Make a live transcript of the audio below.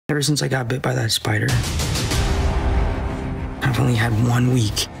Ever since I got bit by that spider, I've only had 1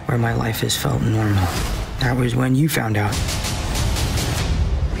 week where my life has felt normal. That was when you found out.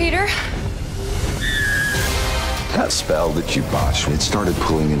 Peter? That spell that you botched, it started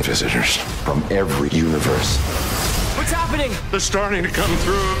pulling in visitors from every universe. What's happening? They're starting to come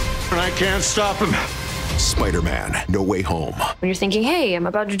through, and I can't stop them. Spider-Man, No Way Home. When you're thinking, hey, I'm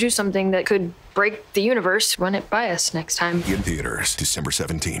about to do something that could break the universe, run it by us next time. In theaters, December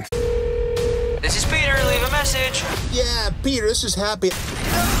 17th. This is Peter, leave a message. Yeah, Peter, this is Happy.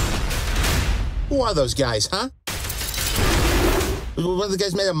 Who are those guys, huh? One of the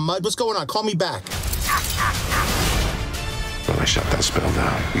guys made of mud? What's going on? Call me back. When I shut that spell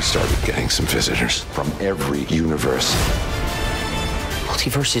down, we started getting some visitors from every universe.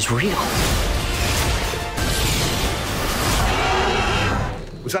 Multiverse is real.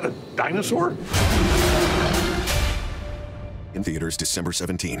 Was that a dinosaur? In theaters, December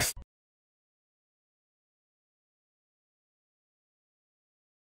 17th.